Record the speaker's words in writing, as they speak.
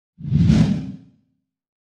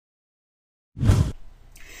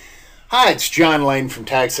Hi, it's John Lien from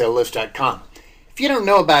TaxSaleList.com. If you don't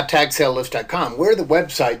know about TaxSaleList.com, we're the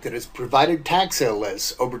website that has provided tax sale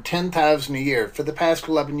lists over 10,000 a year for the past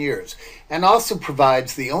 11 years, and also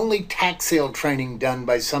provides the only tax sale training done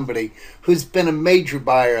by somebody who's been a major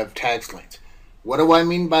buyer of tax liens. What do I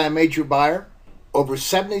mean by a major buyer? Over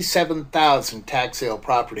 77,000 tax sale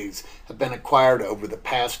properties have been acquired over the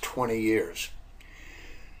past 20 years.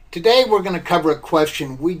 Today we're going to cover a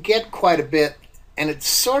question we get quite a bit, and it's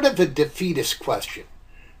sort of a defeatist question.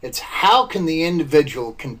 It's how can the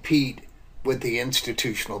individual compete with the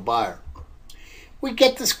institutional buyer? We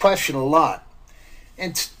get this question a lot.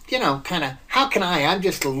 It's, kind of, how can I'm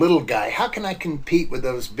just a little guy, how can I compete with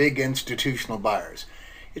those big institutional buyers?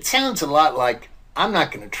 It sounds a lot like, I'm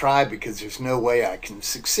not going to try because there's no way I can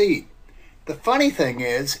succeed. The funny thing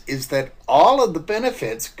is that all of the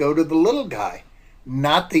benefits go to the little guy,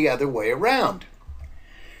 not the other way around.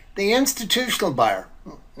 The institutional buyer,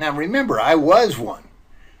 now remember, I was one.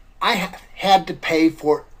 I had to pay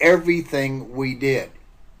for everything we did.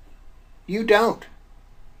 You don't.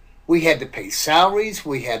 We had to pay salaries,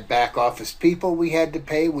 we had back office people we had to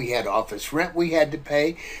pay, we had office rent we had to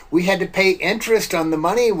pay interest on the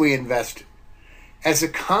money we invested. As a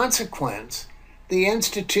consequence, the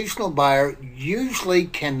institutional buyer usually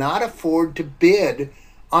cannot afford to bid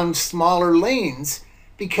on smaller liens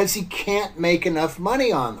because he can't make enough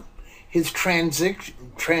money on them. His transaction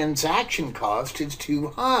cost is too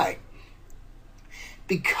high.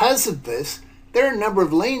 Because of this, there are a number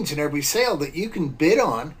of liens in every sale that you can bid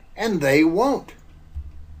on and they won't.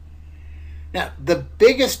 Now, the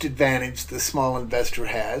biggest advantage the small investor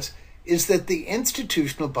has is that the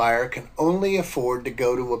institutional buyer can only afford to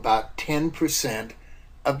go to about 10%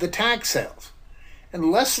 of the tax sales.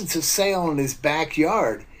 Unless it's a sale in his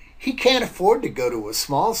backyard, he can't afford to go to a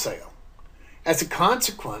small sale. As a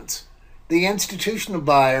consequence, the institutional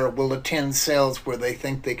buyer will attend sales where they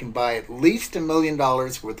think they can buy at least $1 million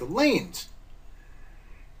worth of liens.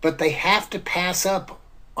 But they have to pass up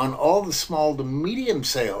on all the small to medium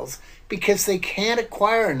sales because they can't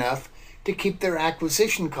acquire enough to keep their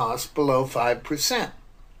acquisition costs below 5%.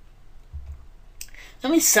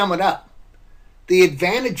 Let me sum it up. The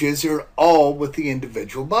advantages are all with the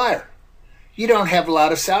individual buyer. You don't have a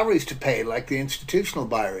lot of salaries to pay like the institutional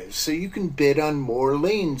buyer is, so you can bid on more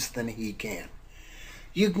liens than he can.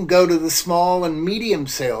 You can go to the small and medium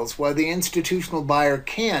sales while the institutional buyer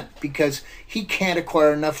can't because he can't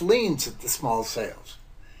acquire enough liens at the small sales.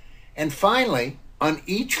 And finally, on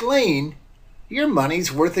each lien, your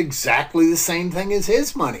money's worth exactly the same thing as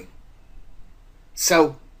his money.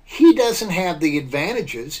 So he doesn't have the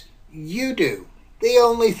advantages, you do. The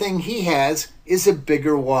only thing he has is a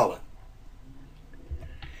bigger wallet.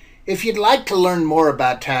 If you'd like to learn more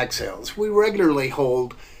about tax sales, we regularly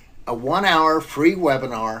hold a 1-hour free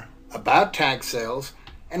webinar about tax sales,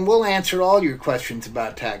 and we'll answer all your questions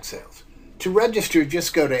about tax sales. To register,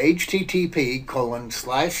 just go to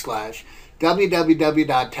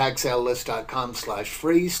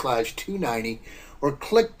http://www.taxsalelist.com/free/290 or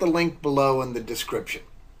click the link below in the description.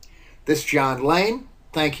 This is John Lien,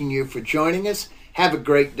 thanking you for joining us. Have a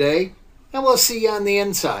great day, and we'll see you on the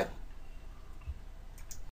inside.